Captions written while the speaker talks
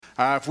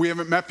If we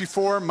haven't met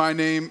before, my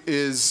name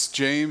is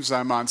James.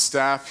 I'm on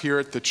staff here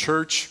at the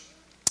church.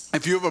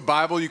 If you have a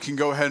Bible, you can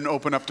go ahead and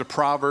open up to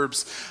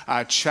Proverbs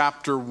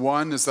chapter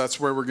 1, as that's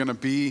where we're going to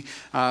be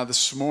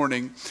this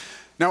morning.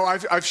 Now,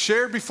 I've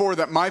shared before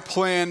that my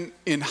plan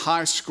in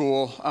high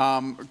school,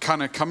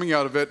 kind of coming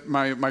out of it,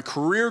 my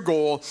career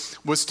goal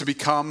was to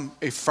become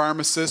a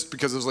pharmacist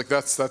because it was like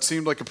that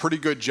seemed like a pretty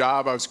good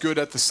job. I was good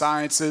at the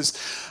sciences.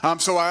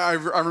 So I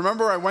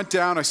remember I went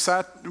down, I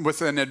sat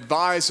with an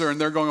advisor, and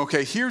they're going,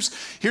 okay, here's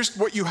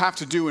what you have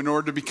to do in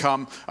order to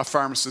become a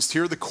pharmacist.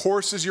 Here are the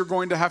courses you're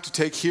going to have to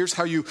take. Here's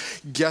how you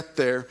get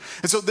there.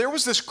 And so there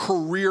was this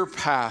career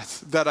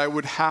path that I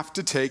would have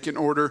to take in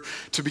order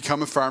to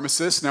become a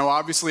pharmacist. Now,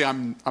 obviously,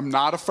 I'm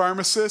not a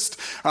pharmacist.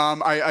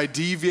 I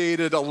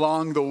deviated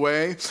along the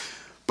way.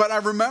 But I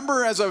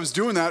remember as I was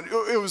doing that,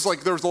 it was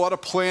like there was a lot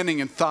of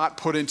planning and thought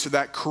put into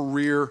that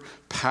career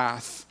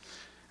path.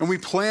 And we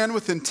plan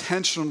with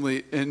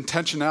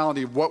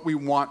intentionality of what we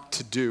want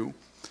to do.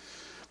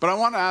 But I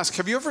want to ask,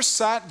 have you ever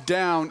sat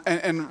down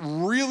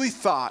and really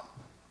thought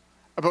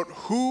about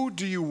who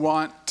do you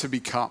want to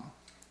become?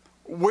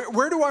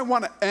 Where do I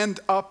want to end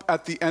up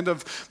at the end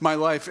of my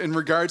life in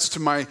regards to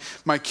my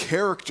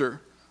character?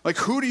 Like,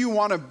 who do you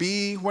want to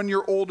be when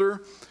you're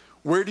older?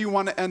 Where do you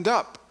want to end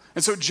up?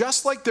 And so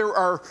just like there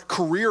are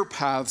career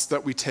paths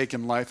that we take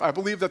in life, I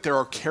believe that there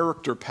are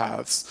character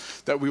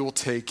paths that we will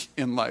take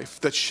in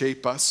life that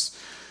shape us.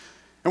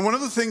 And one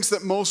of the things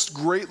that most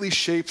greatly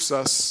shapes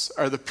us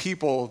are the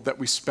people that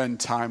we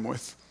spend time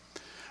with.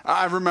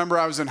 I remember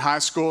I was in high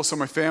school, so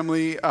my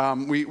family,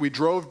 we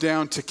drove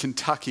down to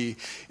Kentucky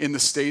in the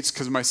States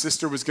because my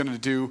sister was going to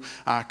do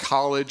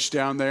college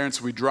down there, and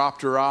so we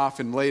dropped her off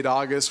in late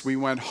August. We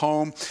went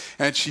home,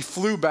 and she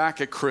flew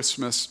back at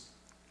Christmas,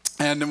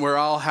 and we're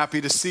all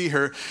happy to see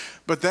her.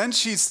 But then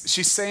she's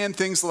saying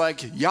things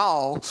like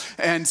y'all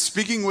and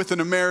speaking with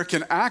an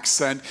American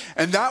accent,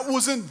 and that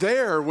wasn't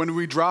there when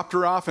we dropped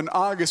her off in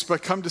August,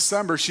 but come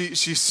December,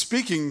 she's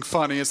speaking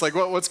funny. It's like,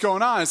 what's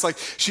going on? It's like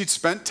she'd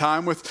spent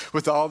time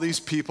with all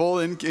these people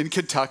in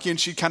Kentucky, and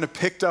she kind of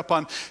picked up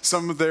on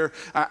some of their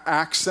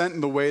accent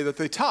and the way that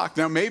they talk.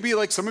 Now, maybe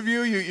like some of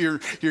you're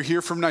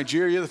here from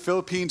Nigeria, the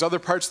Philippines, other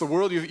parts of the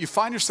world, you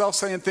find yourself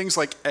saying things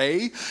like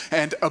a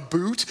and a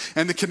boot,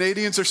 and the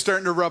Canadians are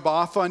starting to rub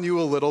off on you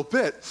a little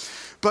bit.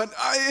 But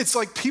it's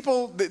like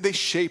people, they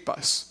shape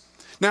us.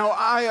 Now,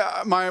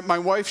 my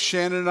wife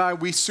Shannon and I,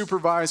 we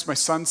supervised my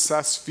son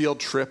Seth's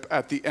field trip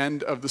at the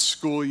end of the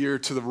school year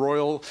to the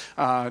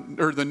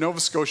the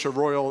Nova Scotia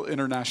Royal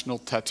International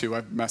Tattoo.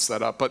 I messed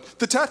that up, but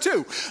the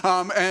tattoo.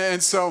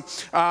 And so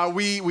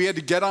we had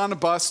to get on a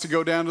bus to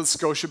go down to the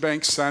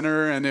Scotiabank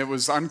Center, and it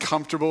was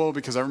uncomfortable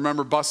because I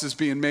remember buses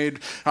being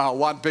made a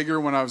lot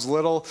bigger when I was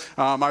little.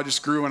 I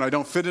just grew and I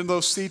don't fit in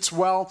those seats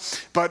well.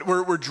 But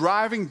we're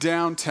driving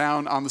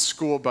downtown on the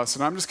school bus,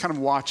 and I'm just kind of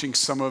watching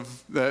some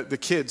of the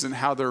kids and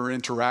how they're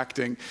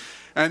interacting.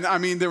 And I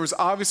mean, there was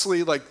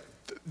obviously like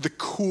the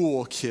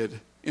cool kid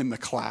in the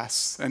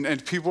class,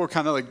 and people were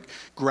kind of like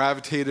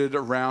gravitated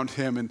around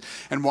him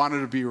and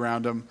wanted to be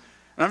around him.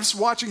 And I'm just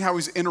watching how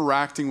he's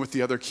interacting with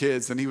the other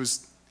kids, and he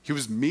was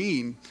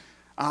mean,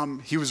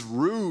 he was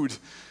rude.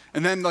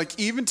 And then like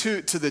even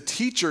to the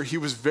teacher, he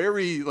was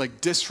very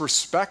like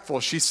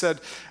disrespectful. She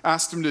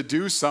asked him to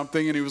do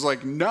something, and he was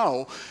like,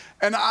 no.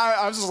 And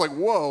I was just like,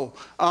 whoa.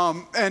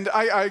 And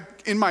I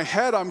in my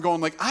head, I'm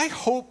going like, I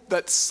hope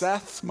that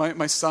Seth,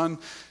 my son,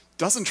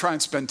 doesn't try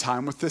and spend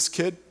time with this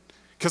kid.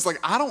 Because like,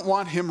 I don't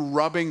want him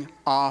rubbing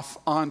off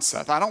on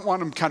Seth. I don't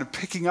want him kind of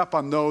picking up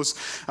on those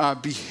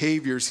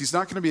behaviors. He's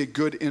not going to be a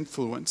good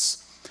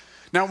influence.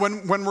 Now,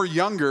 when we're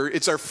younger,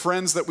 it's our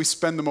friends that we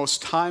spend the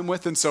most time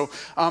with. And so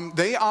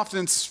they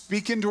often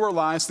speak into our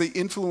lives. They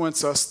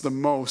influence us the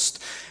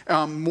most,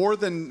 more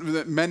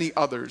than many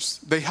others.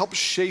 They help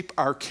shape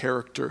our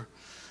character.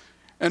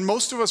 And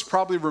most of us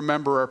probably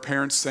remember our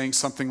parents saying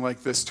something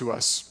like this to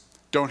us: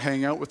 don't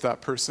hang out with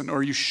that person,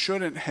 or you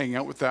shouldn't hang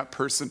out with that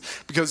person,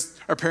 because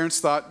our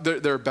parents thought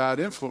they're a bad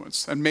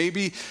influence. And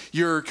maybe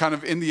you're kind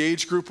of in the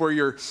age group where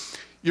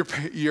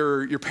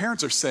your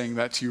parents are saying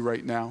that to you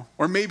right now.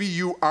 Or maybe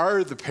you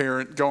are the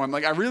parent going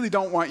like, I really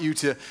don't want you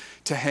to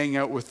hang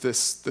out with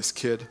this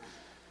kid.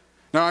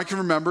 Now, I can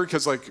remember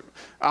because like,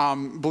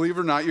 believe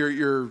it or not,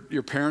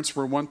 your parents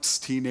were once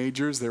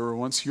teenagers. They were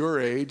once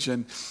your age.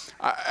 And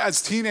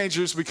as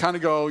teenagers, we kind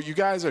of go, you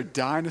guys are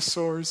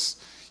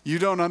dinosaurs. You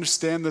don't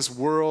understand this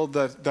world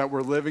that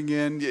we're living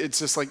in. It's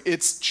just like,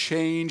 it's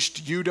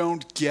changed. You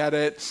don't get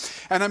it.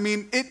 And I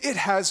mean, it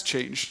has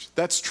changed.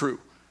 That's true.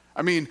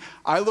 I mean,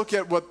 I look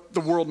at what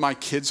the world my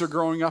kids are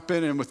growing up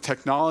in, and with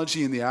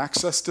technology and the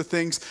access to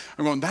things,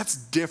 I'm going, that's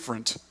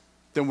different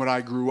than what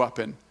I grew up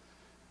in.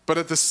 But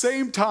at the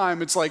same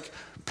time, it's like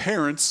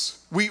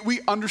parents, we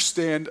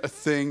understand a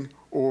thing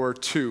or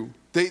two.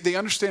 They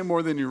understand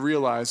more than you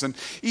realize. And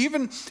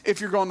even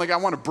if you're going like, I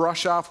want to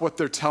brush off what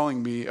they're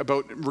telling me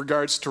about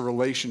regards to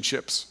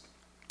relationships,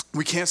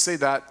 we can't say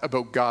that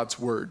about God's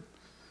word.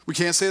 We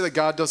can't say that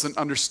God doesn't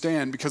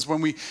understand, because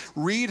when we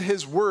read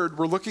his word,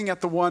 we're looking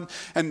at the one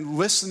and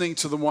listening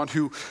to the one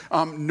who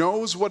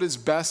knows what is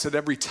best at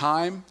every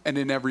time and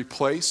in every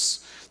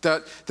place,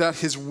 that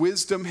his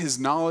wisdom, his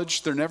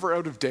knowledge, they're never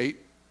out of date.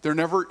 They're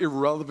never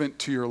irrelevant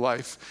to your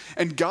life.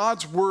 And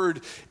God's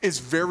word is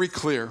very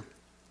clear.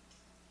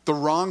 The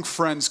wrong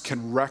friends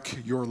can wreck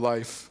your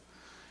life.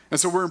 And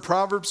so we're in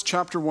Proverbs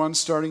chapter 1,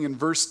 starting in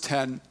verse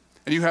 10.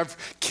 And you have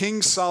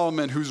King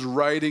Solomon who's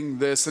writing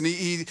this. And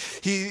he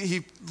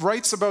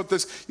writes about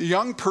this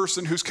young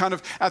person who's kind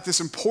of at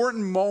this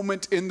important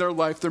moment in their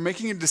life. They're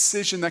making a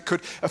decision that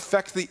could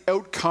affect the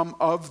outcome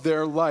of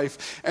their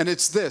life. And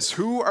it's this: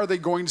 who are they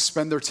going to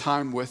spend their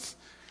time with?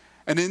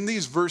 And in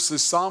these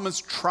verses,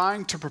 Solomon's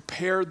trying to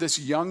prepare this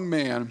young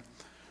man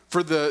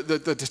for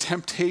the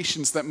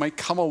temptations that might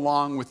come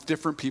along with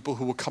different people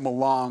who will come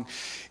along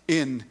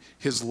in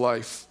his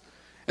life.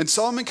 And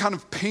Solomon kind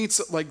of paints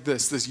it like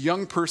this. This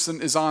young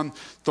person is on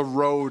the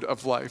road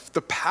of life,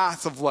 the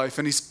path of life.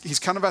 And he's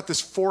kind of at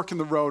this fork in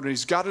the road, and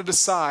he's got to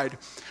decide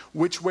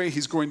which way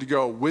he's going to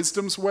go,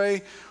 wisdom's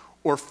way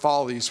or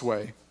folly's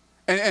way.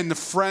 And the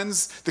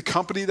friends, the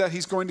company that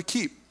he's going to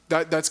keep,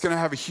 that's going to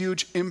have a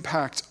huge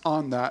impact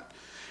on that.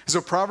 So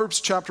Proverbs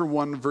chapter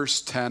 1,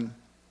 verse 10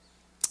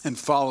 and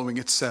following,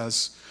 it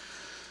says,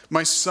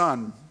 "My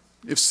son,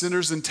 if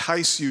sinners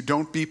entice you,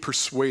 don't be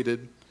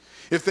persuaded.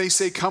 If they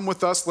say, 'Come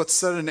with us, let's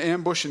set an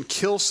ambush and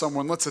kill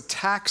someone. Let's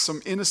attack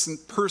some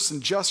innocent person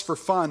just for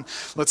fun.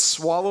 Let's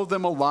swallow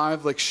them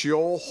alive like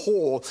Sheol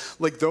whole,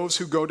 like those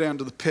who go down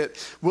to the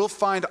pit. We'll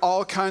find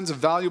all kinds of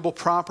valuable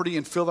property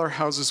and fill our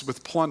houses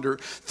with plunder.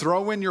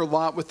 Throw in your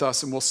lot with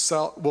us and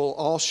we'll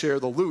all share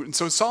the loot.'" And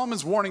so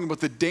Solomon's warning about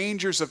the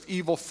dangers of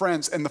evil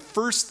friends. And the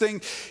first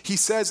thing he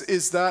says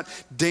is that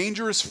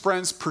dangerous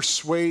friends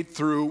persuade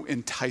through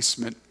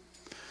enticement.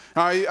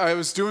 I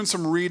was doing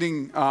some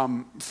reading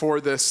for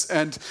this,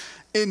 and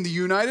in the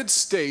United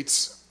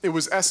States, it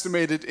was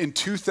estimated in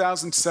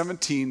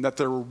 2017 that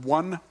there were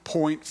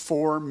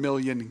 1.4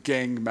 million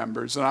gang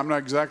members. And I'm not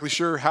exactly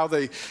sure how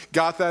they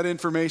got that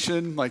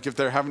information, like if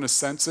they're having a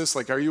census,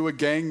 like, are you a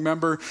gang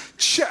member?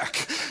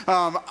 Check.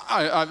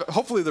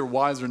 Hopefully they're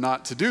wise or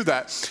not to do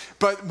that.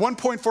 But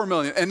 1.4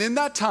 million, and in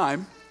that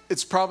time,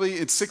 it's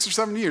 6 or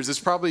 7 years, it's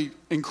probably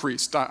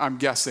increased, I'm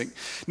guessing.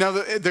 Now,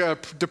 the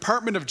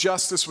Department of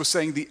Justice was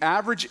saying the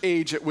average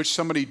age at which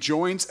somebody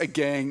joins a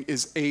gang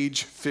is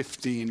age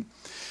 15.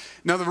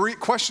 Now, the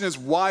question is,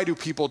 why do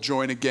people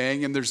join a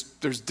gang? And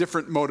there's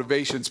different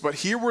motivations, but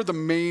here were the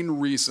main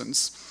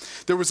reasons.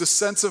 There was a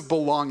sense of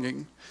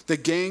belonging. The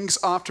gangs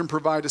often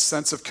provide a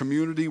sense of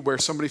community where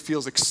somebody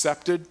feels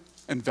accepted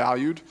and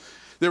valued.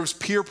 There was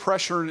peer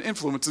pressure and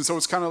influence, and so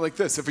it's kind of like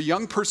this. If a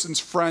young person's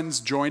friends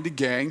joined a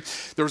gang,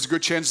 there was a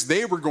good chance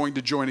they were going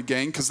to join a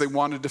gang because they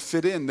wanted to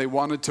fit in, they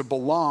wanted to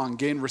belong,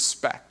 gain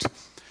respect.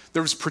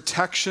 There was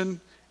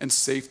protection and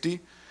safety.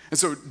 And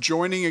so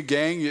joining a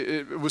gang,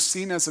 it was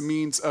seen as a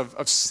means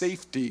of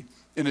safety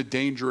in a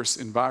dangerous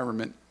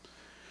environment.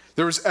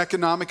 There was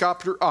economic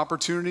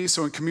opportunities.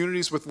 So in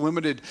communities with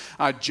limited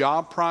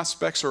job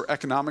prospects or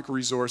economic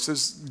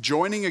resources,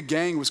 joining a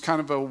gang was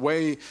kind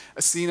of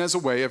seen as a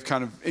way of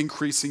kind of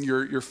increasing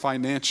your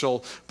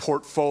financial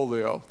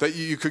portfolio, that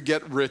you could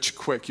get rich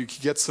quick, you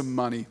could get some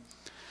money.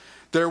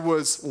 There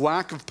was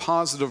lack of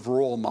positive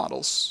role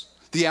models.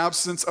 The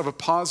absence of a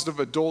positive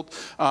adult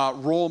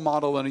role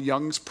model in a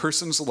young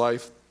person's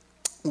life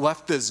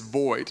left this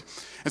void.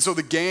 And so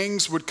the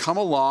gangs would come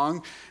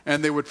along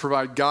and they would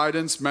provide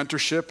guidance,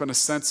 mentorship, and a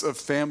sense of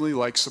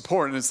family-like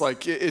support. And it's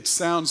like, it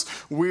sounds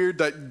weird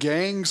that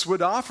gangs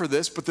would offer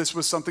this, but this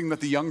was something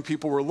that the young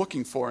people were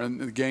looking for, and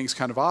the gangs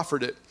kind of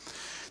offered it.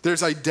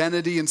 There's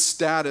identity and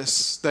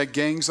status, that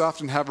gangs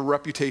often have a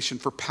reputation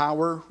for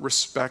power,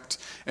 respect,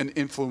 and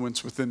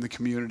influence within the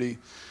community.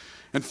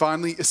 And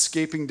finally,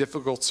 escaping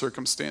difficult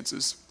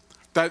circumstances.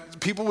 That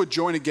people would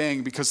join a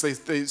gang because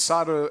they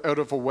saw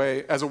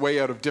it as a way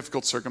out of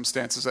difficult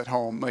circumstances at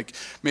home, like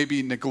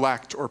maybe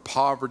neglect or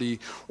poverty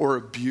or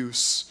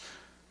abuse.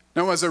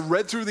 Now, as I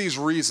read through these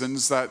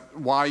reasons that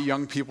why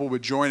young people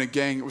would join a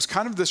gang, it was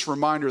kind of this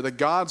reminder that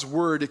God's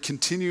word, it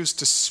continues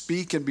to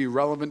speak and be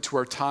relevant to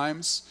our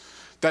times.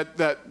 That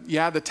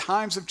the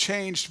times have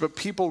changed, but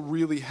people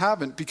really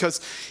haven't. Because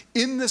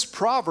in this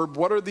proverb,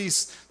 what are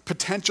these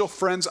potential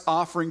friends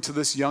offering to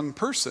this young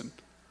person?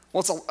 Well,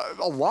 it's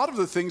a lot of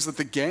the things that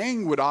the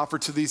gang would offer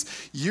to these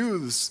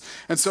youths.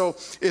 And so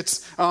it's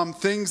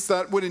things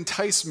that would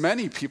entice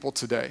many people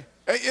today.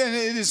 And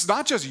it is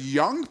not just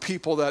young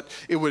people that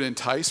it would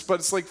entice, but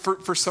it's like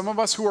for some of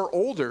us who are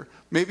older,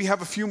 maybe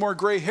have a few more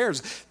gray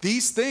hairs.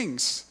 These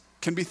things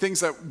can be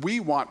things that we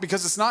want,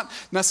 because it's not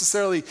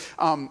necessarily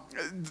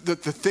the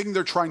thing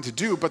they're trying to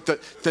do, but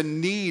the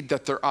need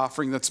that they're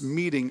offering that's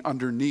meeting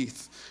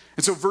underneath.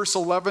 And so verse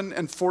 11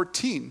 and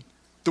 14,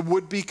 the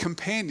would-be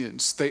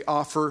companions, they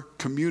offer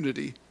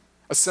community,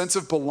 a sense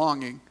of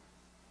belonging.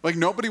 Like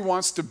nobody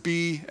wants to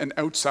be an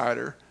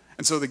outsider.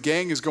 And so the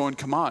gang is going,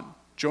 come on,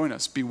 join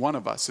us, be one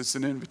of us. It's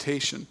an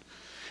invitation.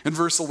 In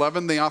verse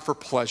 11, they offer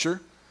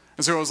pleasure,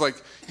 And so I was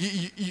like,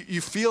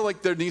 you feel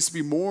like there needs to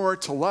be more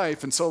to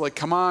life. And so like,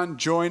 come on,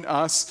 join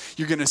us.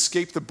 You're going to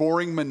escape the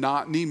boring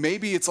monotony.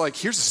 Maybe it's like,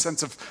 here's a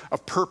sense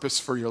of purpose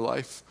for your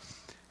life.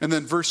 And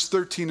then verse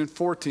 13 and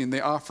 14, they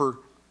offer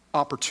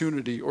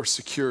opportunity or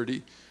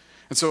security.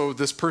 And so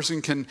this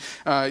person can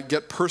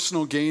get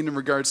personal gain in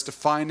regards to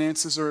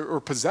finances or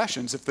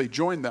possessions if they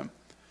join them.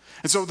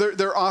 And so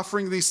they're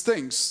offering these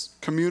things: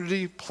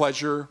 community,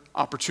 pleasure,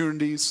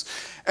 opportunities.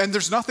 And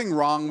there's nothing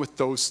wrong with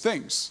those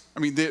things. I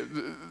mean,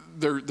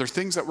 they're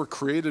things that were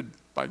created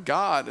by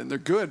God, and they're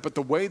good, but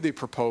the way they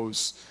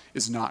propose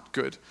is not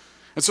good.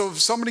 And so if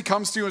somebody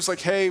comes to you and is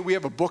like, hey, we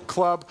have a book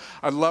club.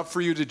 I'd love for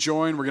you to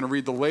join. We're going to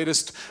read the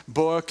latest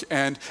book,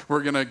 and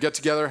we're going to get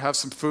together, have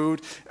some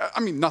food. I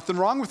mean, nothing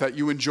wrong with that.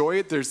 You enjoy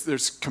it.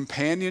 There's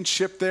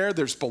companionship there.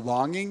 There's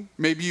belonging.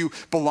 Maybe you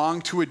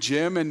belong to a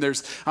gym, and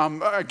there's,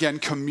 again,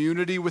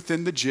 community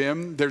within the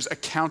gym. There's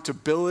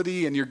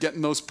accountability, and you're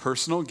getting those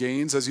personal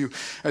gains as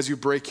you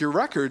break your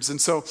records.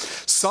 And so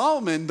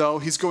Solomon, though,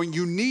 he's going,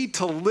 you need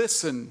to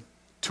listen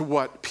to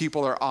what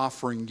people are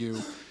offering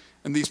you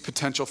and these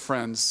potential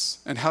friends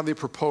and how they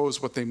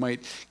propose what they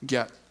might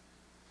get.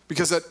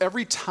 Because at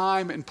every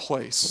time and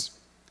place,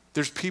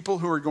 there's people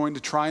who are going to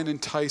try and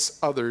entice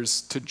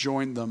others to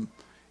join them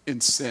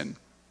in sin.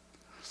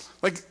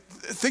 Like,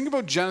 think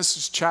about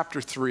Genesis chapter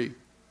 3.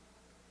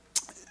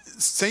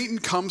 Satan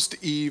comes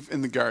to Eve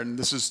in the garden.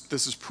 This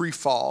is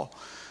pre-fall.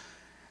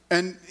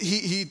 And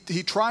he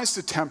tries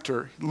to tempt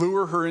her,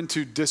 lure her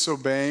into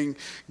disobeying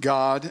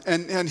God,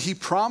 and he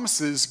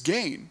promises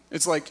gain.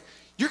 It's like,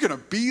 you're going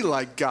to be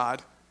like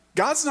God.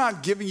 God's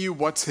not giving you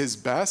what's his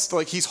best.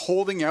 Like, he's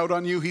holding out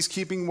on you. He's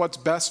keeping what's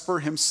best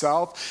for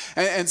himself.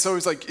 And so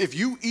he's like, if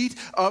you eat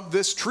of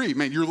this tree,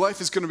 man, your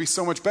life is going to be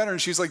so much better.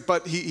 And she's like,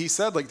 but he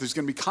said, like, there's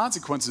going to be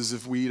consequences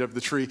if we eat of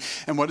the tree.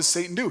 And what does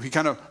Satan do? He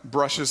kind of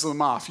brushes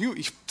them off.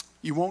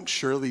 You won't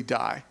surely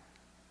die.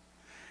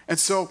 And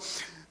so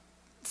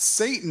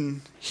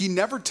Satan, he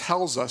never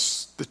tells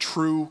us the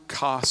true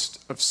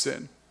cost of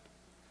sin.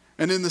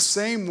 And in the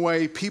same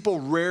way,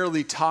 people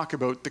rarely talk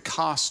about the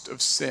cost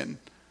of sin.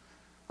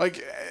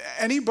 Like,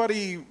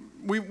 anybody,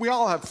 we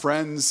all have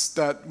friends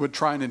that would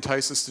try and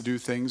entice us to do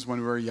things when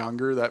we were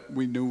younger that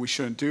we knew we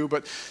shouldn't do,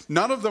 but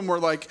none of them were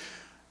like,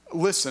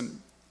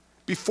 listen,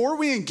 before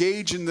we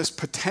engage in this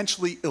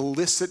potentially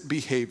illicit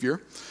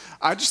behavior,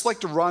 I'd just like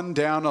to run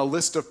down a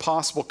list of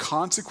possible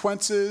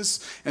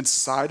consequences and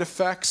side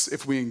effects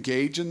if we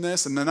engage in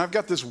this. And then I've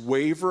got this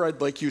waiver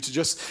I'd like you to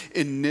just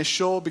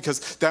initial,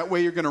 because that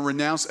way you're going to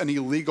renounce any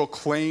legal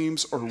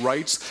claims or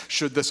rights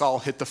should this all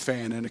hit the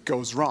fan and it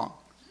goes wrong.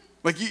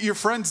 Like, your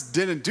friends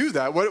didn't do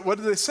that. What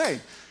did they say?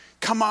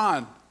 Come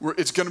on,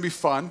 it's going to be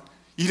fun.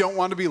 You don't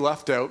want to be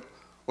left out.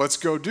 Let's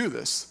go do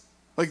this.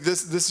 Like,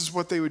 this is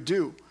what they would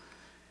do.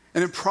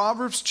 And in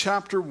Proverbs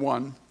chapter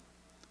 1,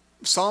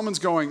 Solomon's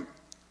going,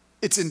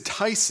 it's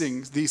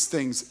enticing these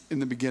things in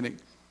the beginning,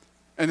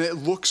 and it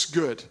looks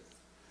good.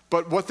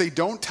 But what they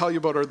don't tell you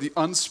about are the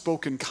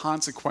unspoken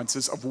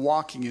consequences of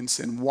walking in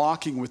sin,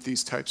 walking with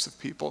these types of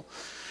people.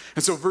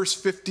 And so verse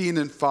 15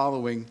 and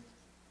following,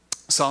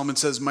 Solomon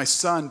says, my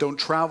son, don't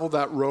travel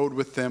that road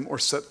with them or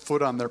set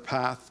foot on their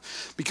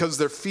path, because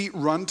their feet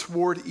run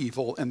toward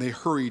evil and they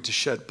hurry to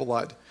shed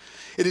blood.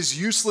 It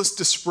is useless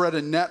to spread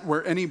a net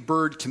where any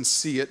bird can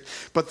see it,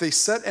 but they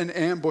set an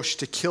ambush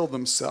to kill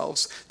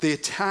themselves. They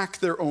attack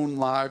their own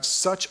lives.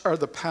 Such are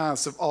the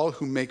paths of all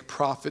who make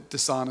profit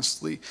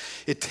dishonestly.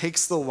 It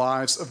takes the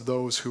lives of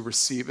those who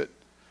receive it.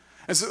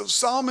 And so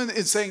Solomon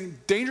is saying,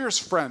 dangerous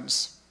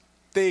friends,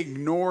 they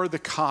ignore the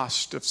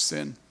cost of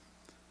sin.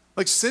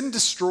 Like, sin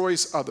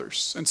destroys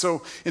others. And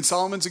so in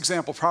Solomon's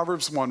example,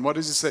 Proverbs 1, what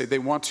does it say? They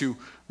want to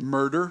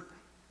murder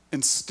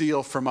and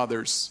steal from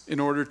others in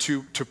order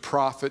to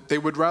profit. They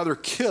would rather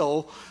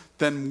kill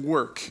than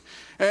work.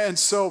 And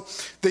so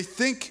they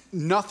think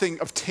nothing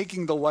of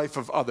taking the life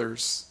of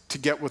others to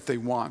get what they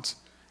want.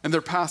 And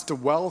their path to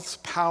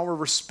wealth, power,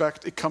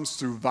 respect, it comes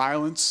through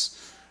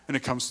violence and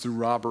it comes through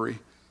robbery.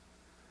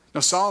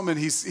 Now Solomon,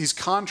 he's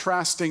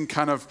contrasting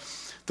kind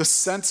of the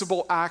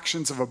sensible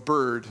actions of a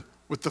bird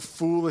with the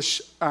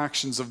foolish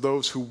actions of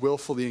those who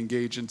willfully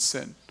engage in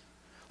sin.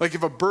 Like,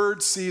 if a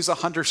bird sees a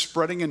hunter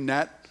spreading a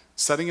net,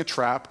 setting a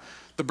trap,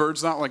 the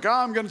bird's not like,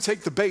 I'm going to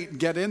take the bait and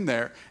get in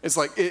there. It's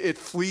like it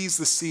flees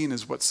the scene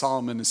is what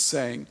Solomon is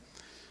saying.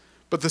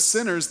 But the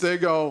sinners, they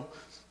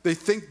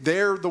think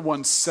they're the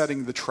ones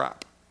setting the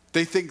trap.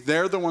 They think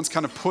they're the ones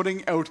kind of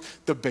putting out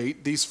the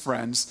bait, these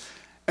friends,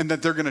 and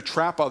that they're going to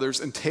trap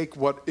others and take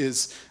what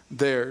is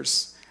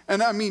theirs.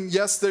 And I mean,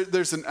 yes,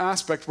 there's an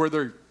aspect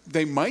where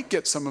they might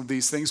get some of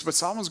these things, but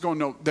Solomon's going,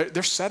 no,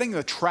 they're setting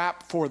the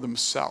trap for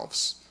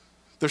themselves.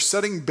 They're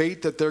setting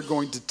bait that they're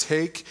going to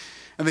take,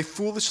 and they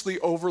foolishly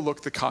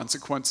overlook the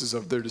consequences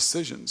of their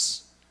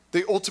decisions.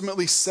 They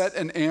ultimately set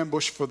an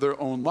ambush for their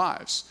own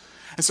lives.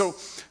 And so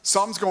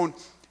Solomon's going,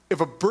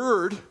 if a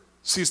bird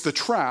sees the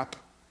trap,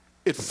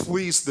 it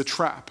flees the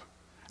trap.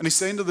 And he's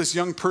saying to this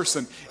young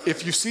person,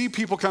 if you see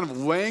people kind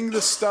of laying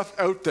this stuff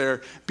out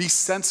there, be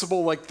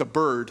sensible like the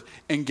bird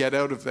and get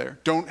out of there.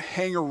 Don't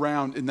hang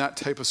around in that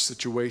type of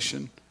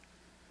situation.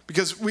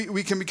 Because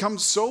we can become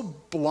so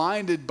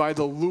blinded by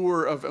the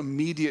lure of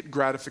immediate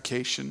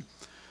gratification,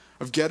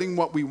 of getting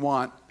what we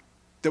want,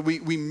 that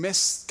we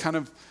miss kind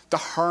of the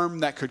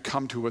harm that could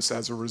come to us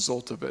as a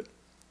result of it.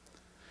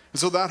 And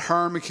so that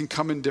harm, it can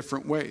come in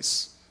different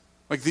ways.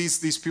 Like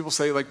these people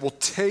say, like, well,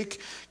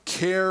 take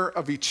care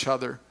of each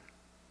other.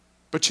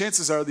 But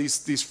chances are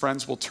these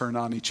friends will turn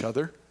on each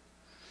other.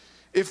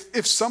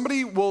 If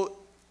somebody will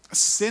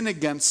sin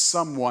against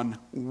someone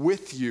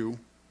with you,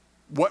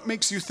 what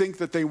makes you think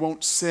that they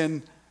won't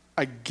sin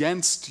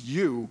against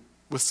you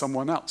with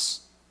someone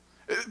else?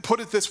 Put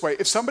it this way,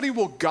 if somebody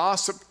will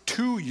gossip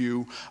to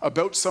you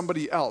about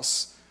somebody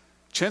else,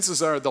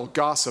 chances are they'll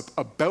gossip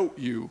about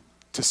you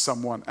to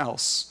someone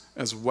else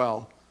as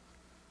well.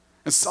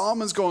 And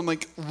Solomon's going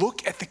like,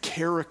 look at the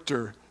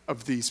character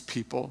of these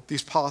people,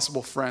 these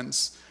possible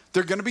friends.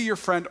 They're going to be your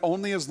friend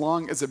only as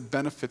long as it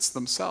benefits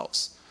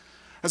themselves.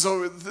 And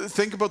so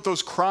think about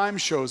those crime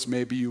shows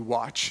maybe you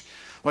watch.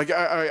 Like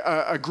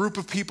a group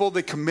of people,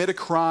 they commit a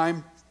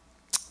crime,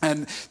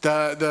 and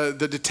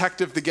the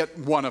detective, they get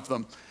one of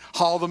them,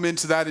 haul them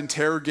into that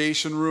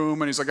interrogation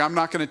room, and he's like, I'm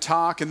not going to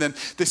talk. And then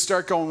they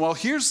start going, well,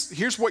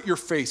 here's what you're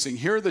facing.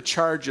 Here are the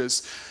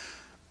charges.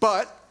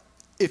 But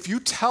if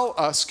you tell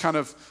us kind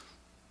of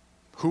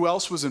who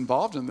else was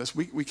involved in this,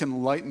 we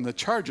can lighten the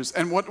charges.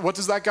 And what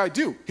does that guy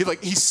do?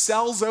 He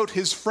sells out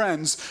his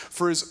friends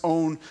for his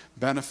own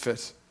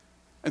benefit.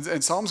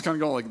 And Solomon's kind of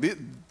going like,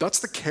 that's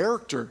the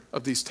character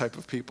of these type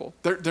of people.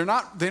 They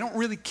don't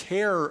really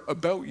care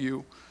about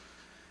you.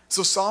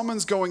 So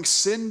Solomon's going,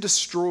 sin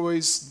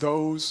destroys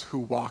those who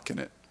walk in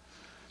it.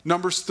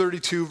 Numbers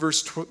 32,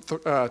 verse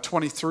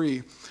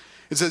 23,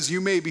 it says, you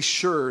may be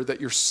sure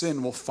that your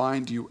sin will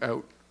find you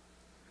out.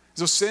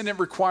 So sin, it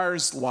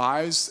requires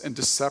lies and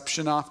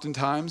deception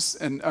oftentimes,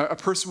 and a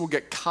person will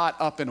get caught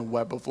up in a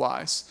web of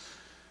lies.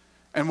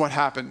 And what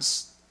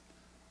happens?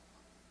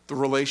 The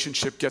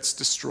relationship gets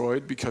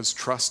destroyed because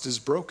trust is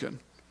broken.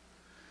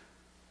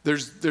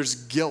 There's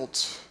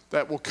guilt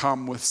that will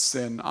come with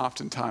sin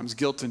oftentimes,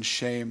 guilt and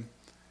shame.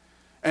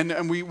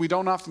 And we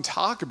don't often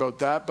talk about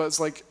that, but it's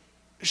like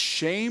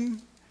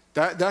shame,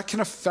 that can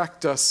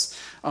affect us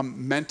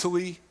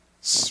mentally,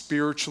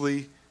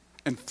 spiritually,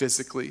 and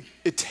physically.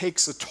 It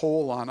takes a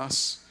toll on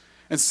us.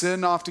 And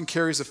sin often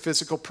carries a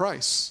physical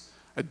price.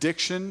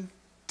 Addiction,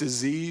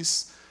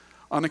 disease,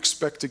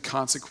 unexpected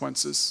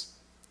consequences.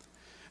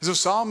 So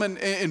Solomon,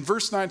 in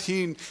verse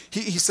 19,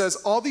 he says,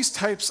 all these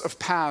types of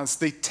paths,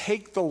 they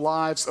take the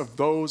lives of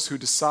those who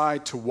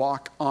decide to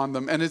walk on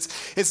them. And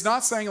it's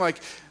not saying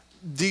like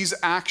these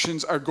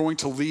actions are going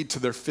to lead to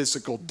their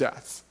physical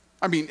death.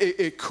 I mean,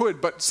 it could,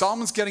 but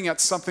Solomon's getting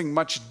at something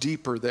much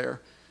deeper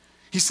there.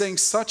 He's saying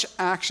such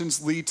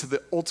actions lead to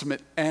the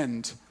ultimate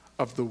end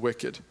of the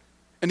wicked,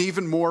 an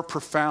even more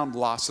profound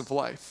loss of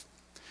life.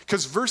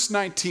 Because verse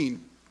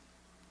 19,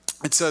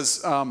 it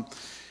says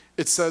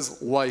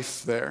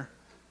life there.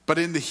 But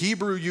in the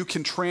Hebrew, you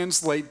can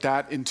translate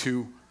that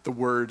into the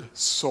word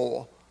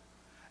soul.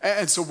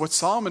 And so what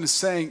Solomon is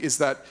saying is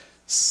that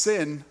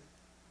sin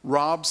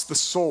robs the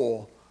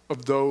soul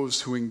of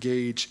those who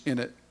engage in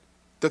it.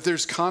 That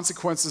there's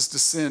consequences to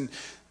sin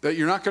that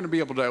you're not going to be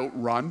able to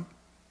outrun.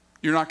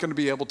 You're not going to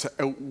be able to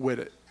outwit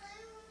it.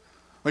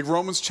 Like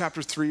Romans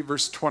chapter 3,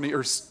 verse 20,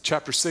 or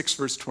chapter 6,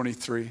 verse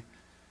 23. It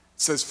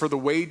says, for the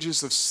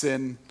wages of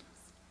sin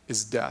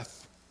is death.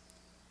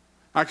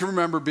 I can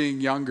remember being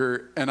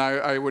younger, and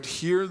I would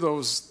hear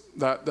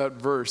that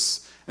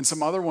verse and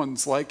some other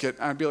ones like it,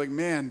 and I'd be like,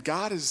 man,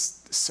 God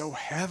is so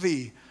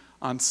heavy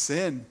on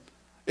sin.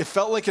 It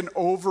felt like an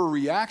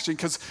overreaction,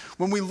 because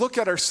when we look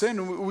at our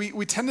sin,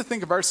 we tend to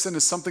think of our sin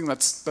as something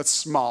that's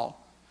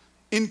small,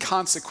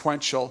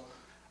 inconsequential.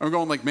 And we're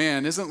going like,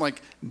 man, isn't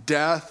like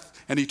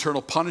death and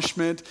eternal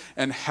punishment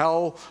and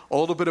hell a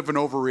little bit of an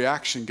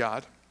overreaction,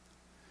 God?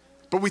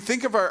 But we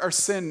think of our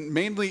sin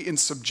mainly in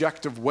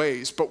subjective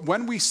ways. But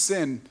when we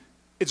sin,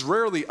 it's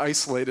rarely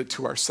isolated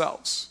to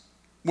ourselves.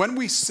 When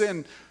we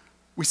sin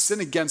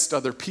against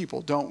other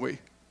people, don't we?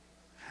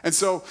 And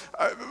so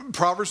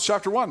Proverbs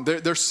chapter 1,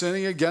 they're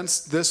sinning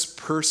against this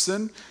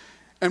person,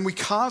 and we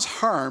cause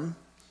harm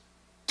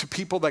to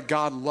people that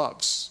God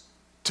loves,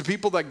 to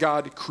people that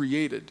God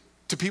created,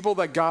 to people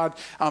that God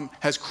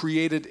has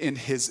created in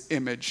his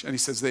image. And he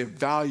says they have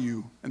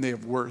value and they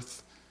have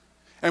worth.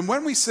 And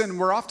when we sin,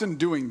 we're often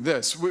doing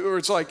this, where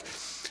it's like,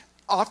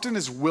 often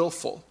is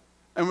willful.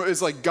 And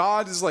it's like,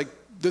 God is like,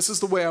 this is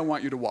the way I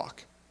want you to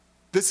walk.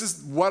 This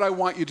is what I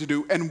want you to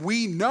do. And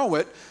we know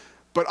it,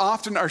 but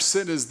often our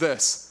sin is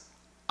this.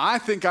 I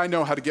think I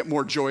know how to get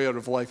more joy out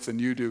of life than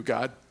you do,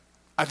 God.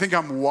 I think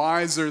I'm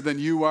wiser than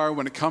you are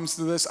when it comes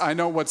to this. I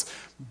know what's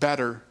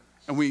better,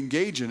 and we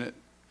engage in it.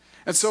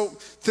 And so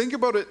think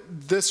about it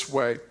this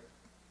way.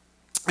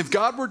 If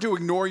God were to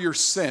ignore your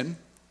sin,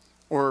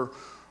 or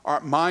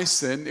my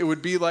sin, it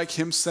would be like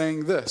him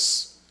saying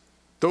this: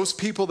 those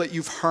people that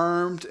you've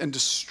harmed and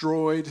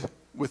destroyed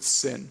with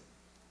sin,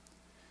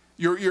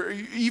 You're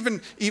even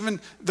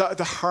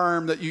the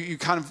harm that you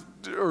kind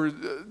of, or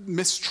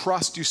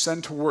mistrust you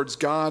send towards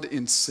God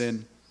in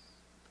sin.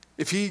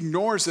 If he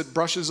ignores it,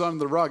 brushes on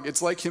the rug,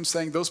 it's like him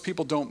saying those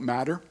people don't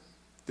matter.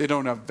 They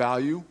don't have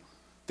value.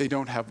 They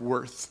don't have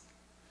worth.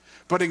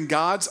 But in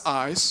God's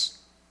eyes,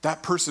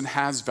 that person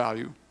has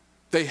value.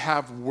 They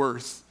have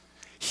worth.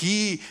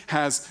 He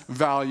has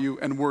value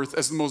and worth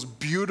as the most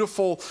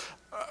beautiful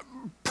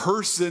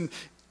person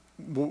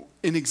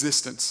in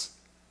existence.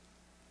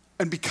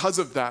 And because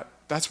of that,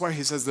 that's why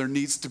he says there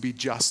needs to be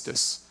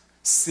justice.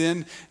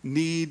 Sin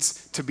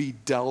needs to be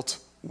dealt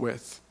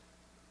with.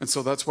 And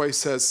so that's why he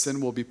says sin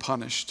will be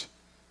punished.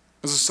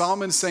 And so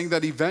Solomon is saying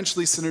that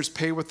eventually sinners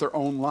pay with their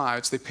own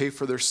lives. They pay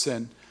for their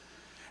sin.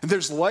 And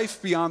there's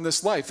life beyond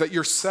this life. That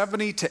you're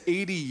 70 to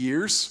 80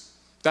 years,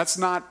 that's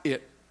not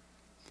it.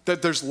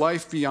 That there's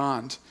life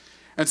beyond.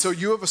 And so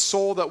you have a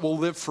soul that will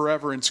live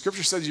forever. And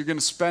Scripture says you're going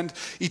to spend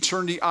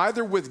eternity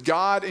either with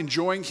God,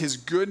 enjoying his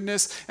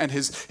goodness and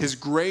his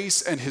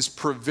grace and his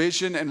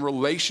provision and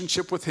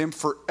relationship with him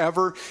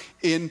forever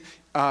in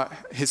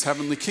his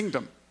heavenly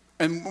kingdom.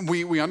 And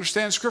we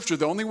understand Scripture.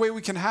 The only way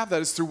we can have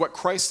that is through what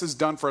Christ has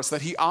done for us,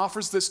 that he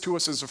offers this to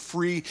us as a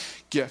free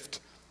gift.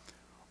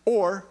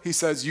 Or he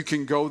says you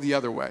can go the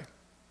other way.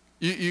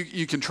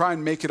 You can try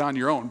and make it on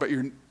your own, but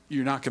you're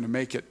not going to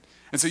make it.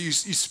 And so you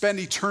spend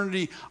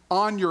eternity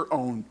on your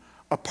own,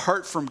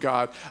 apart from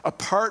God,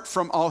 apart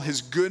from all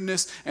his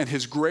goodness and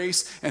his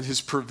grace and his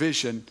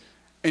provision.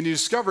 And you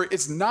discover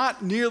it's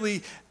not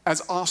nearly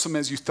as awesome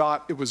as you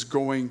thought it was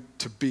going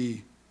to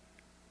be.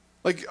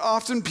 Like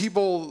often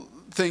people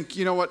think,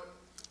 you know what,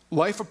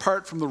 life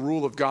apart from the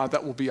rule of God,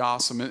 that will be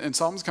awesome. And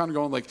Solomon's kind of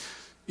going like,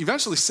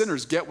 eventually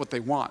sinners get what they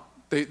want.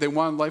 They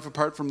want life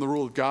apart from the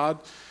rule of God,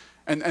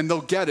 and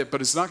they'll get it,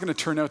 but it's not going to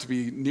turn out to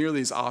be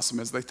nearly as awesome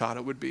as they thought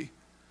it would be.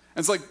 And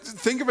it's like,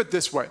 think of it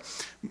this way.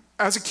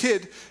 As a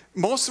kid,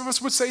 most of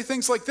us would say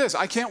things like this: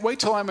 I can't wait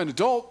till I'm an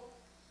adult.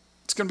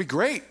 It's going to be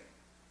great.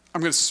 I'm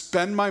going to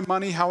spend my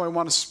money how I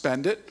want to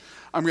spend it.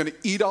 I'm going to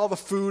eat all the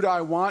food I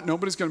want.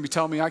 Nobody's going to be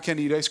telling me I can't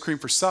eat ice cream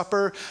for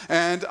supper.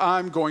 And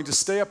I'm going to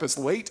stay up as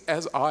late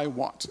as I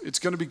want. It's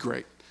going to be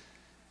great.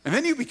 And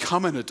then you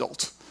become an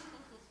adult.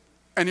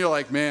 And you're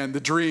like, man, the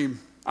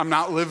dream, I'm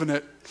not living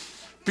it.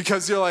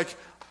 Because you're like,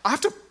 I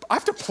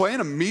have to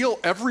plan a meal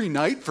every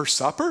night for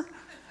supper?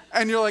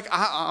 And you're like,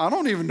 I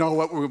don't even know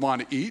what we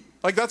want to eat.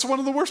 Like, that's one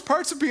of the worst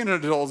parts of being an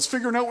adult, is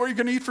figuring out what you're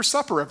going to eat for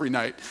supper every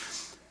night.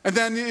 And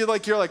then you're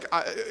like,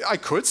 I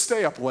could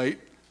stay up late,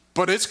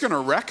 but it's going to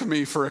wreck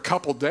me for a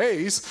couple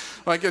days.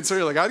 And so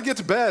you're like, I'd get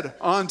to bed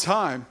on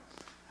time.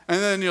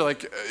 And then you're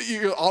like,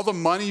 all the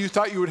money you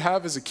thought you would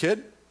have as a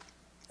kid,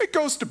 it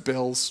goes to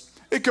bills.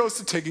 It goes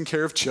to taking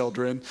care of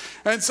children.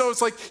 And so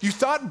it's like, you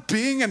thought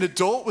being an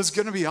adult was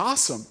going to be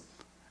awesome.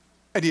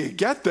 And you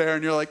get there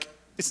and you're like,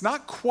 it's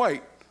not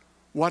quite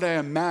what I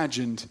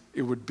imagined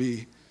it would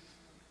be.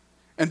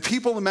 And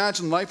people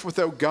imagine life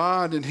without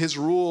God and his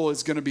rule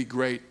is going to be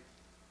great.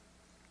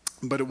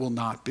 But it will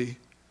not be.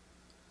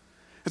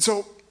 And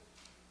so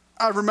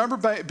I remember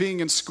being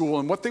in school,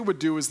 and what they would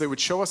do is they would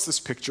show us this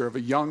picture of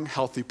a young,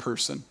 healthy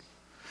person.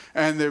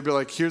 And they'd be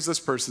like, here's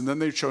this person. Then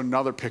they'd show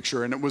another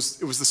picture, and it was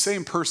the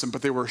same person,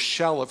 but they were a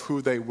shell of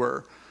who they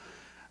were.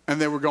 And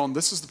they were going,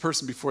 this is the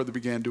person before they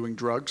began doing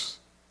drugs.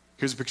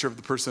 Here's a picture of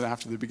the person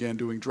after they began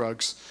doing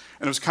drugs.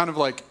 And it was kind of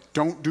like,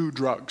 don't do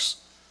drugs.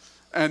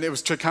 And it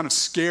was to kind of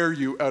scare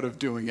you out of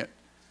doing it.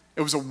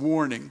 It was a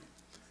warning.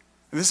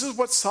 And this is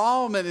what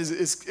Solomon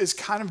is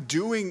kind of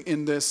doing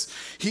in this.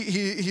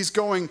 He's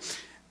going,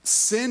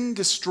 sin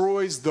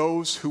destroys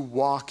those who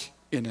walk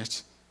in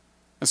it.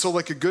 And so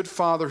like a good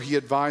father, he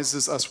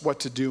advises us what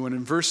to do. And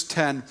in verse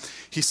 10,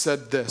 he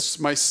said this: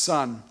 my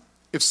son,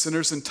 if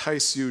sinners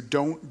entice you,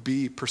 don't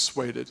be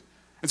persuaded.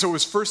 And so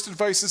his first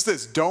advice is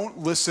this: don't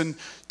listen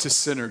to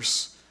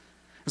sinners.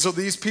 And so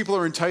these people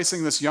are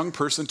enticing this young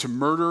person to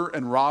murder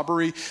and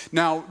robbery.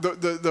 Now,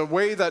 the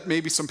way that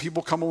maybe some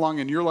people come along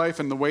in your life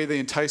and the way they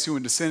entice you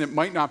into sin, it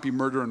might not be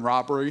murder and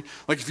robbery.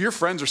 Like if your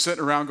friends are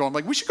sitting around going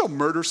like, we should go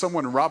murder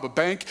someone and rob a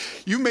bank,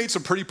 you made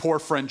some pretty poor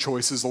friend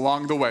choices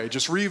along the way.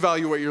 Just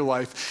reevaluate your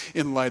life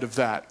in light of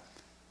that.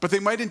 But they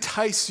might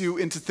entice you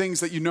into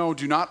things that you know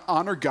do not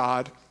honor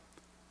God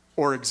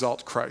or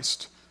exalt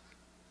Christ.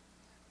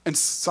 And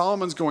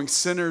Solomon's going,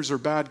 sinners or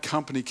bad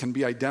company can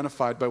be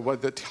identified by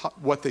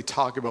what they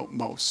talk about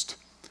most.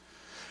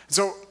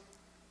 So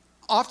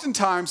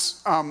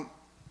oftentimes,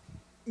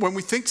 when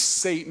we think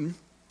Satan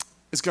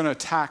is going to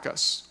attack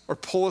us or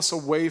pull us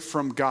away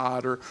from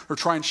God or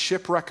try and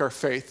shipwreck our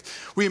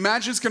faith, we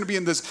imagine it's going to be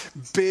in this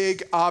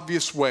big,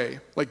 obvious way,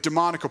 like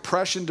demonic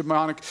oppression,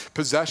 demonic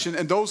possession,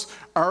 and those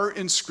are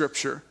in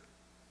Scripture.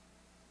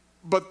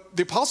 But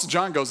the Apostle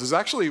John goes, it's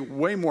actually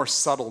way more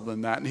subtle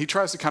than that. And he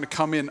tries to kind of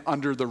come in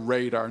under the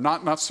radar,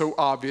 not so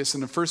obvious.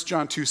 And in 1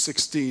 John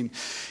 2:16,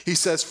 he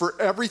says, for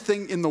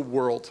everything in the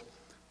world,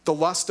 the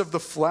lust of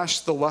the flesh,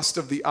 the lust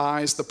of the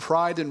eyes, the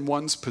pride in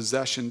one's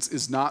possessions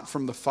is not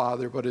from the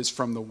Father, but is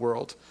from the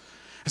world.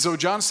 And so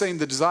John's saying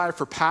the desire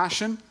for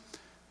passion,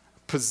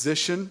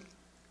 position,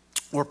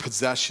 or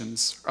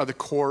possessions are the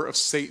core of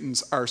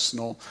Satan's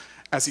arsenal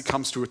as he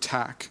comes to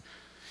attack.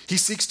 He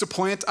seeks to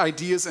plant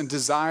ideas and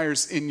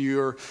desires in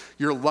your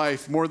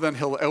life more than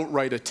he'll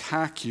outright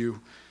attack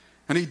you.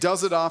 And he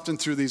does it often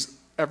through these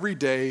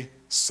everyday,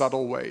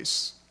 subtle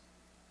ways,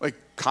 like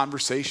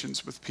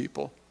conversations with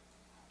people,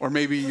 or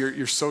maybe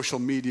your social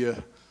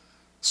media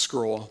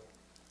scroll.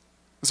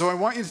 So I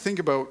want you to think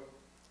about,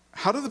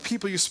 how do the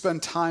people you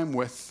spend time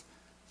with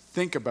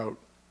think about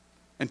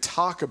and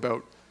talk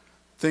about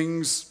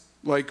things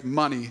like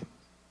money,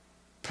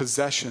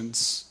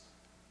 possessions,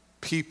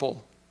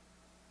 people,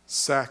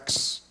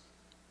 sex,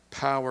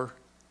 power?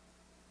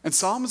 And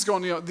Solomon's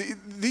going,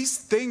 these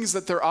things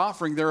that they're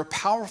offering, they're a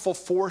powerful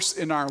force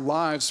in our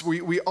lives.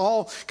 We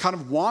all kind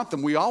of want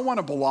them. We all want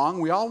to belong.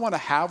 We all want to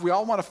have. We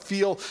all want to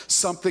feel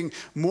something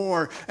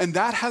more. And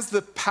that has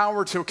the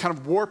power to kind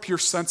of warp your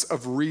sense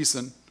of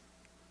reason.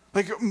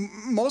 Like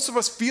most of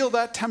us feel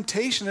that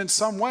temptation in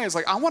some ways.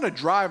 Like, I want to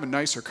drive a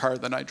nicer car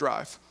than I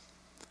drive.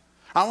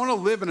 I want to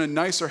live in a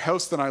nicer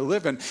house than I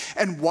live in.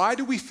 And why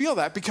do we feel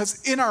that?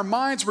 Because in our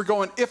minds, we're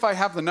going, if I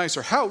have the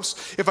nicer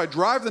house, if I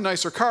drive the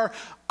nicer car,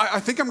 I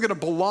think I'm going to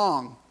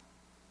belong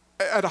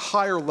at a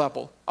higher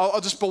level.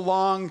 I'll just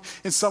belong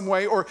in some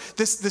way. Or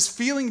this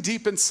feeling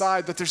deep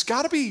inside that there's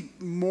got to be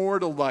more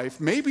to life.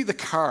 Maybe the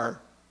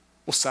car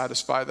will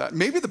satisfy that.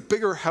 Maybe the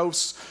bigger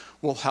house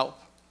will help.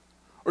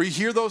 Or you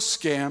hear those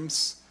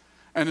scams,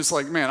 and it's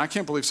like, man, I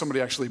can't believe somebody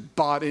actually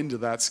bought into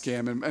that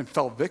scam and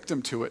fell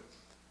victim to it.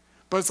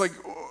 But it's like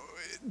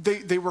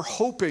they were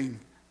hoping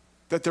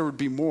that there would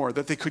be more,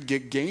 that they could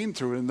get gain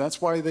through it, and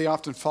that's why they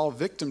often fall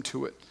victim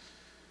to it.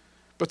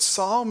 But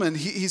Solomon,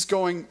 he's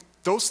going,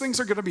 those things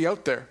are going to be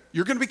out there.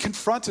 You're going to be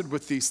confronted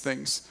with these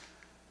things,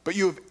 but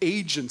you have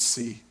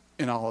agency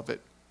in all of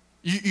it.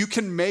 You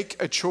can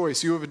make a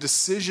choice. You have a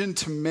decision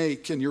to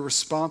make, and you're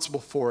responsible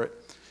for it.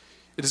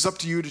 It is up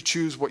to you to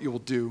choose what you will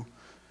do.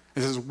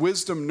 It says,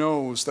 wisdom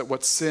knows that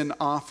what sin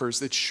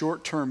offers, it's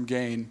short-term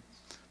gain,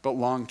 but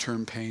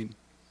long-term pain.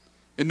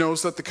 It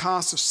knows that the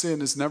cost of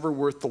sin is never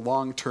worth the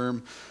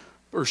long-term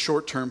or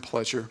short-term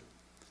pleasure.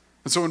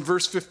 And so in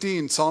verse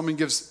 15, Solomon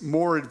gives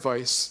more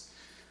advice.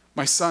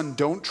 My son,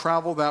 don't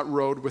travel that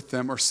road with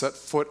them or set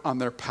foot on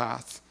their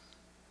path.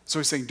 So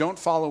he's saying, don't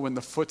follow in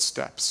the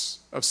footsteps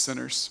of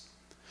sinners.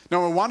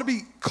 Now, I want to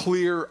be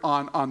clear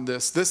on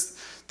this. This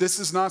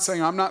is not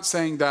saying, I'm not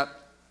saying that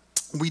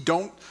we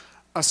don't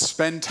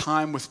spend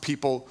time with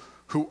people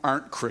who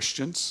aren't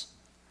Christians.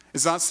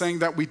 It's not saying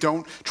that we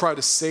don't try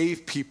to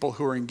save people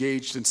who are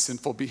engaged in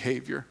sinful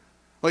behavior.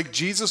 Like,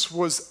 Jesus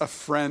was a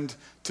friend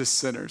to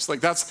sinners.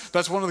 Like,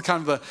 that's one of the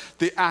kind of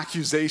the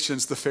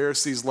accusations the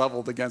Pharisees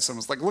leveled against him.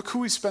 It's like, look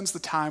who he spends the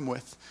time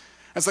with.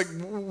 And it's like,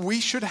 we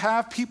should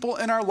have people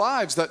in our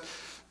lives that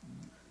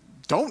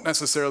don't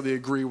necessarily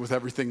agree with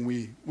everything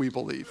we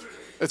believe.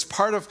 It's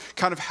part of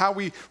kind of how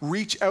we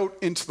reach out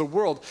into the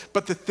world.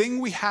 But the thing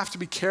we have to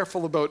be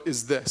careful about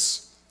is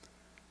this.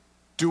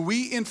 Do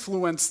we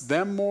influence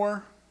them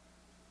more,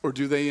 or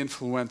do they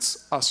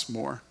influence us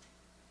more?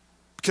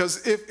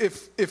 Because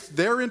if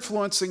they're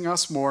influencing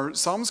us more,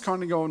 Solomon's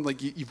kind of going,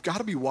 like, you've got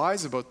to be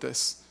wise about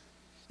this.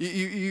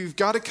 You've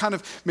got to kind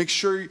of make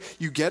sure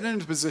you get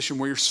into a position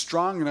where you're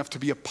strong enough to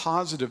be a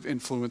positive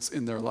influence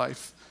in their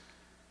life.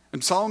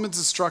 And Solomon's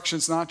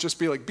instructions not just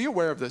be like, be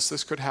aware of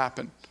this could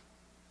happen.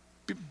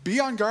 Be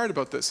on guard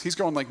about this. He's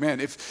going like, man,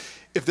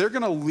 if they're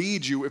going to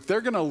lead you, if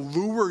they're going to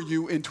lure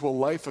you into a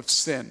life of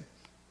sin,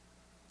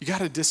 you got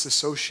to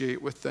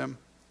disassociate with them.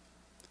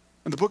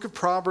 And the book of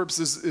Proverbs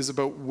is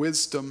about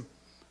wisdom.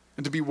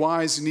 And to be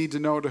wise, you need to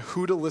know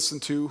who to listen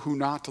to, who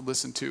not to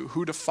listen to,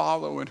 who to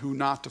follow and who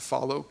not to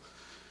follow.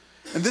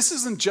 And this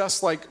isn't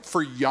just like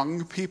for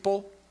young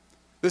people.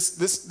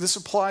 This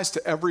applies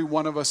to every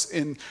one of us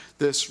in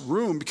this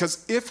room,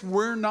 because if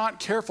we're not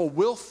careful,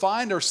 we'll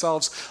find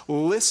ourselves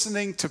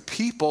listening to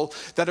people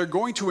that are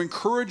going to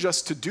encourage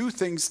us to do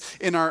things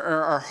in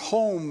our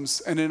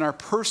homes and in our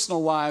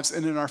personal lives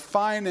and in our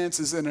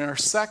finances and in our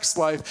sex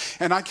life.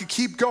 And I could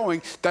keep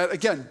going that,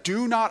 again,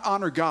 do not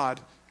honor God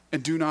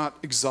and do not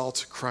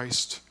exalt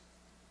Christ.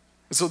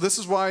 And so this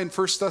is why in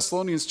 1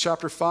 Thessalonians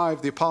chapter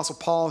 5, the Apostle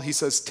Paul, he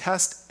says,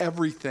 test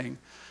everything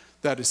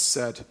that is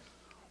said.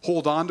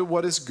 Hold on to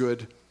what is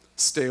good.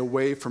 Stay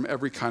away from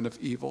every kind of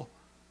evil.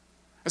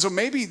 And so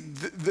maybe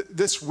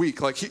this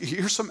week, like,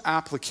 here's some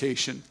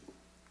application.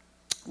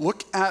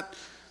 Look at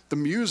the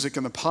music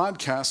and the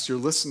podcasts you're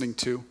listening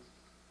to.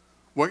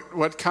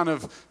 What kind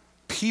of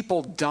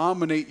people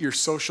dominate your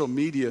social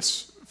media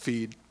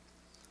feed?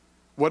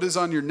 What is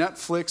on your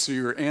Netflix or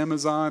your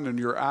Amazon and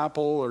your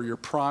Apple or your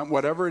Prime,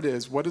 whatever it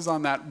is, what is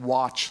on that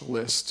watch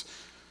list?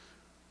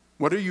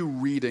 What are you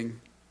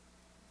reading?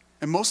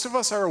 And most of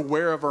us are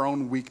aware of our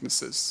own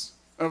weaknesses,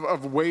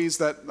 of ways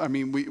that,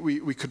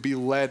 we could be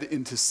led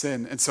into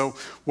sin. And so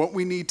what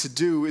we need to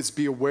do is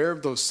be aware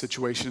of those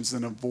situations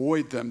and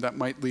avoid them that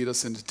might lead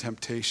us into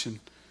temptation.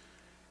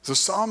 So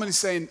Solomon is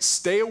saying,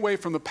 stay away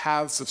from the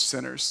paths of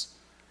sinners.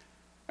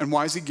 And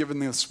why is he giving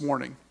this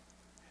warning?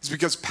 It's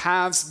because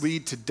paths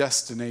lead to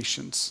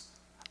destinations.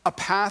 A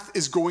path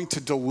is going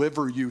to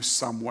deliver you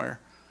somewhere.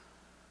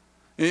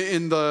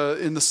 In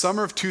the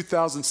summer of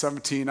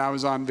 2017, I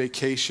was on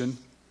vacation.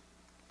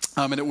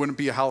 And it wouldn't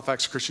be a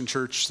Halifax Christian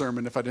Church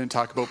sermon if I didn't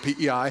talk about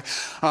PEI.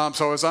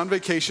 So I was on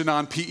vacation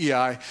on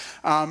PEI.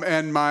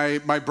 And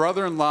my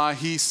brother-in-law,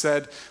 he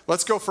said,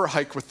 let's go for a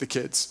hike with the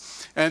kids.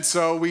 And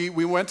so we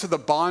went to the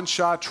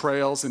Bonshaw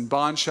Trails in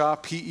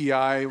Bonshaw,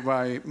 PEI.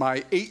 My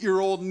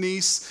 8-year-old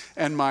niece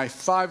and my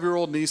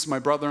 5-year-old niece, my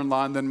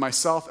brother-in-law, and then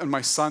myself and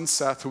my son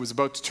Seth, who was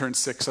about to turn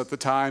 6 at the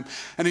time.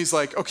 And he's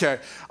like, okay,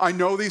 I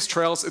know these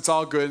trails. It's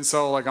all good. And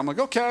so I'm like,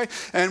 okay.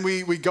 And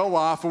we go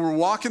off and we're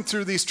walking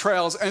through these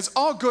trails and it's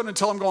all good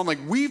until I'm going like,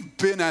 we've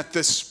been at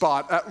this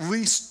spot at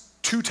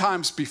least 2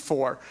 times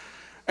before.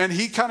 And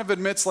he kind of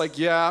admits like,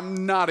 yeah,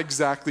 I'm not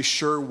exactly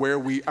sure where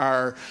we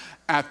are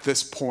at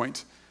this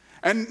point.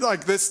 And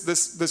like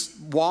this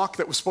walk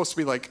that was supposed to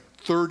be like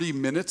 30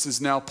 minutes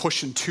is now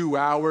pushing 2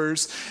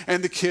 hours.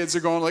 And the kids are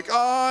going like,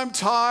 oh, I'm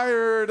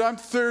tired, I'm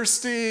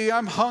thirsty,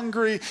 I'm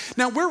hungry.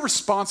 Now we're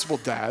responsible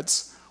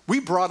dads. We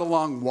brought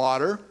along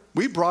water.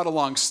 We brought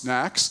along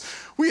snacks.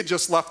 We had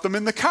just left them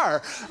in the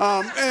car.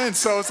 And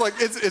so it's like,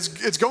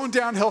 it's going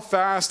downhill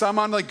fast. I'm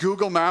on like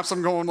Google Maps.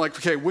 I'm going like,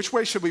 okay, which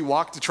way should we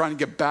walk to try and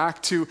get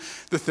back to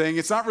the thing?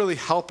 It's not really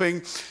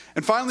helping.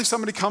 And finally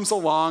somebody comes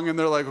along and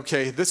they're like,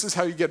 okay, this is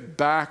how you get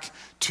back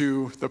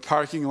to the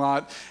parking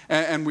lot.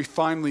 And we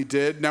finally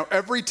did. Now,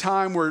 every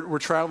time we're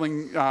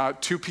traveling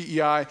to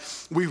PEI,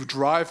 we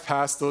drive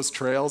past those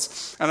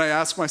trails. And I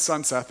ask my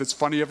son, Seth, it's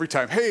funny every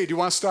time, hey, do you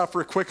want to stop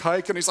for a quick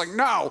hike? And he's like,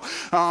 no,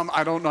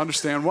 I don't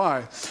understand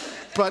why.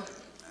 But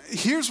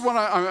here's what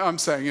I'm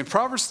saying. In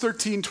Proverbs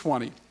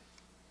 13:20,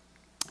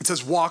 it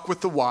says, walk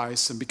with the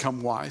wise and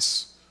become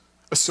wise.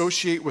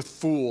 Associate with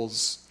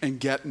fools and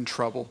get in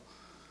trouble.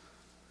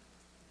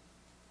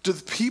 Do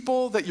the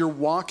people that you're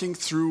walking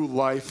through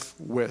life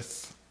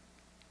with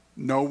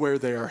know where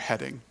they are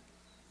heading?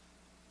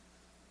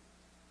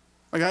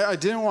 Like, I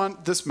didn't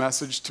want this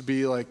message to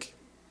be like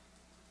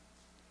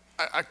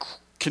a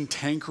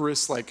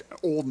cantankerous, like,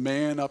 old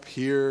man up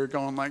here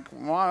going like,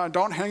 well,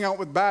 don't hang out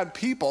with bad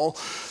people.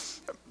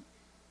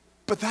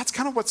 But that's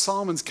kind of what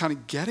Solomon's kind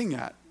of getting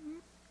at.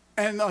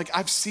 And like,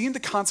 I've seen the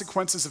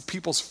consequences of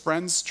people's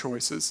friends'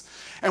 choices.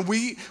 And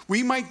we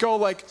might go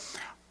like,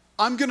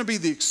 I'm going to be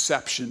the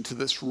exception to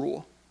this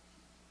rule.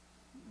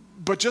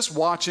 But just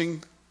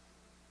watching,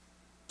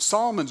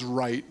 Solomon's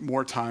right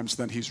more times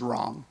than he's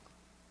wrong.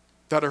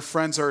 That our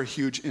friends are a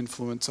huge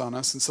influence on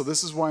us. And so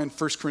this is why in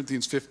 1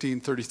 Corinthians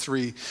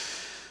 15:33,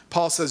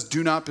 Paul says,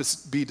 do not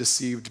be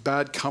deceived.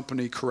 Bad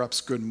company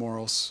corrupts good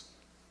morals.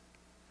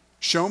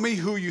 Show me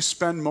who you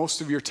spend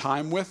most of your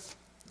time with,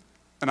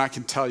 and I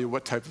can tell you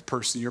what type of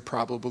person you're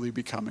probably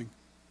becoming.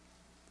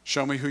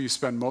 Show me who you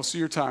spend most of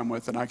your time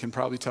with, and I can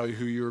probably tell you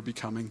who you are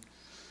becoming.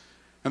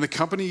 And the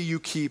company you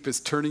keep is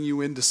turning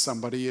you into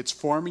somebody. It's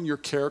forming your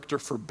character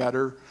for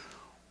better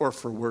or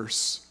for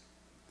worse.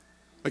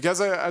 Like as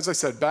I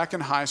said, back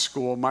in high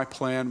school, my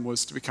plan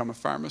was to become a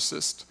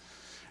pharmacist.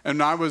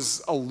 And I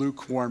was a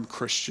lukewarm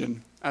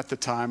Christian at the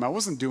time. I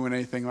wasn't doing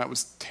anything that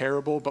was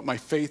terrible, but my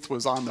faith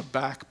was on the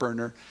back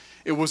burner.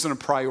 It wasn't a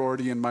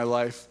priority in my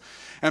life.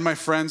 And my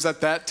friends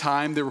at that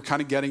time, they were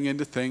kind of getting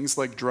into things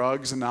like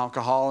drugs and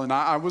alcohol, and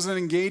I wasn't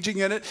engaging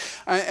in it.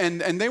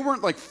 And they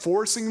weren't like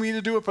forcing me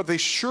to do it, but they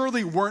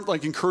surely weren't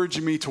like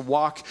encouraging me to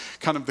walk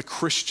kind of the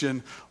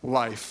Christian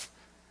life.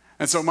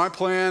 And so my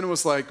plan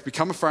was like,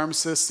 become a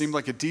pharmacist, seemed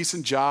like a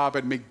decent job,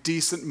 I'd make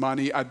decent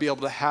money, I'd be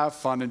able to have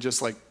fun, and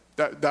just like,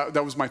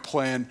 that was my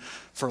plan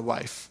for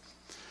life.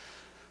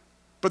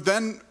 But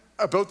then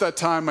about that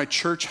time, my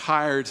church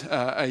hired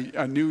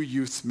a new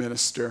youth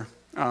minister,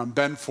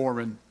 Ben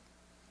Foreman.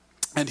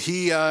 And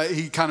he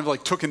kind of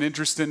like took an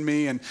interest in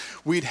me, and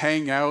we'd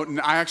hang out, and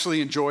I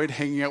actually enjoyed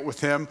hanging out with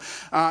him.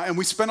 And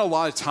we spent a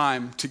lot of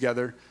time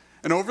together.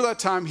 And over that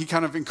time, he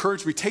kind of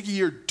encouraged me, take a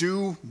year,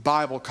 do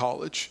Bible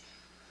college.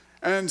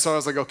 And so I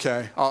was like,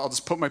 okay, I'll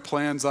just put my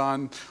plans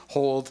on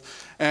hold.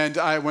 And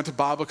I went to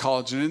Bible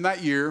college, and in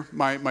that year,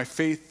 my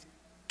faith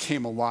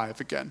came alive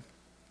again.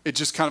 It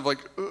just kind of like,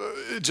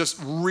 it just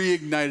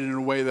reignited in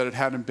a way that it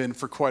hadn't been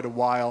for quite a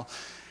while.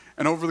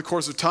 And over the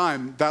course of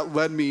time, that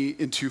led me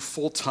into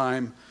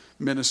full-time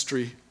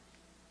ministry.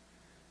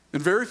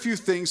 And very few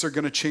things are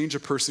going to change a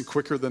person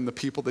quicker than the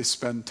people they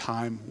spend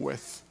time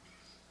with.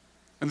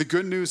 And the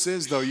good news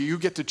is, though, you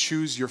get to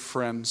choose your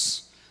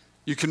friends.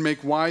 You can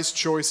make wise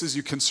choices.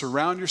 You can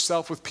surround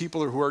yourself with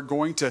people who are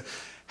going to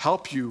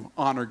help you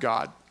honor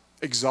God,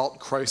 exalt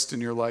Christ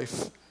in your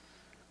life.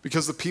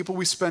 Because the people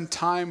we spend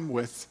time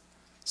with,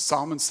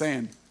 Solomon's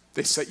saying,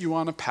 they set you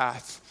on a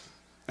path.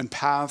 And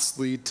paths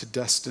lead to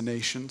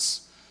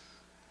destinations.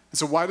 And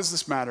so why does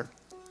this matter?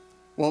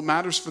 Well, it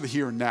matters for the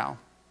here and now,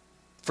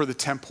 for the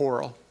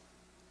temporal.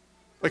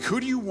 Like, who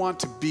do you want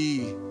to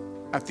be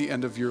at the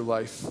end of your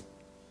life?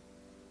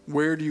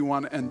 Where do you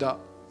want to end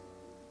up?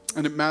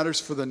 And it matters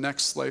for the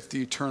next life,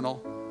 the eternal.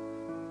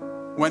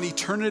 When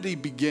eternity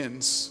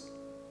begins,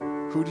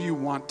 who do you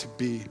want to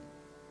be?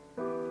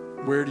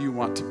 Where do you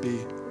want to be?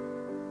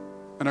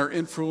 And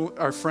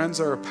our friends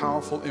are a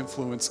powerful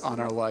influence on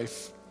our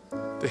life.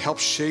 They help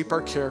shape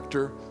our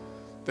character.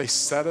 They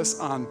set us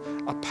on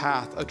a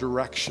path, a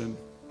direction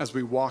as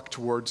we walk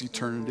towards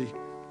eternity.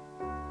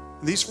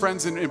 And these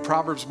friends in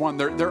Proverbs 1,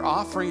 they're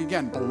offering,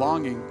 again,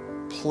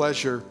 belonging,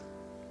 pleasure,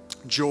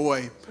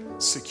 joy,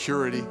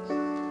 security.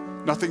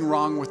 Nothing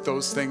wrong with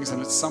those things,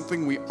 and it's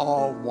something we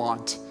all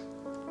want.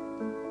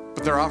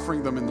 But they're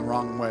offering them in the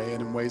wrong way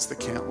and in ways that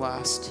can't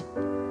last.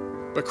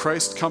 But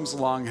Christ comes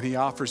along and he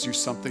offers you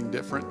something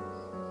different.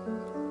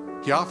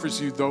 He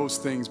offers you those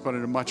things, but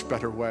in a much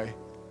better way.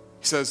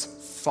 He says,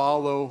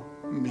 follow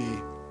me.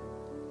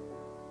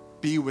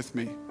 Be with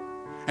me.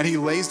 And he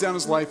lays down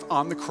his life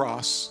on the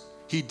cross.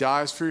 He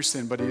dies for your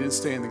sin, but he didn't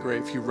stay in the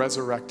grave. He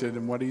resurrected,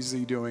 and what is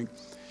he doing?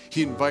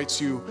 He invites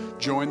you,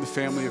 join the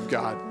family of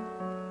God.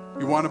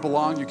 You want to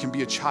belong, you can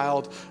be a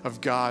child of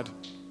God.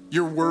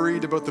 You're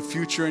worried about the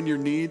future and your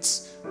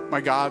needs. My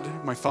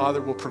God, my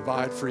Father will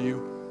provide for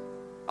you.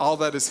 All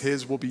that is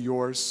his will be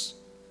yours.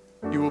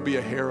 You will be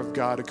a heir of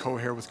God, a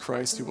co-heir with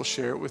Christ. He will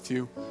share it with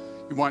you.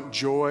 You want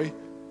joy,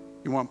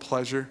 you want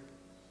pleasure.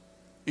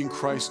 In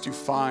Christ, you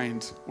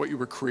find what you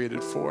were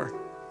created for.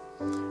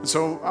 And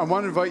so I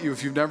want to invite you,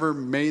 if you've never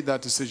made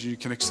that decision, you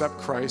can accept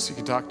Christ. You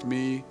can talk to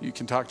me. You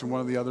can talk to one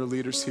of the other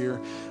leaders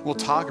here. We'll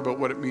talk about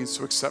what it means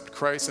to accept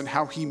Christ and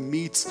how he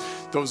meets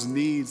those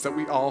needs that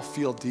we all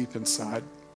feel deep inside.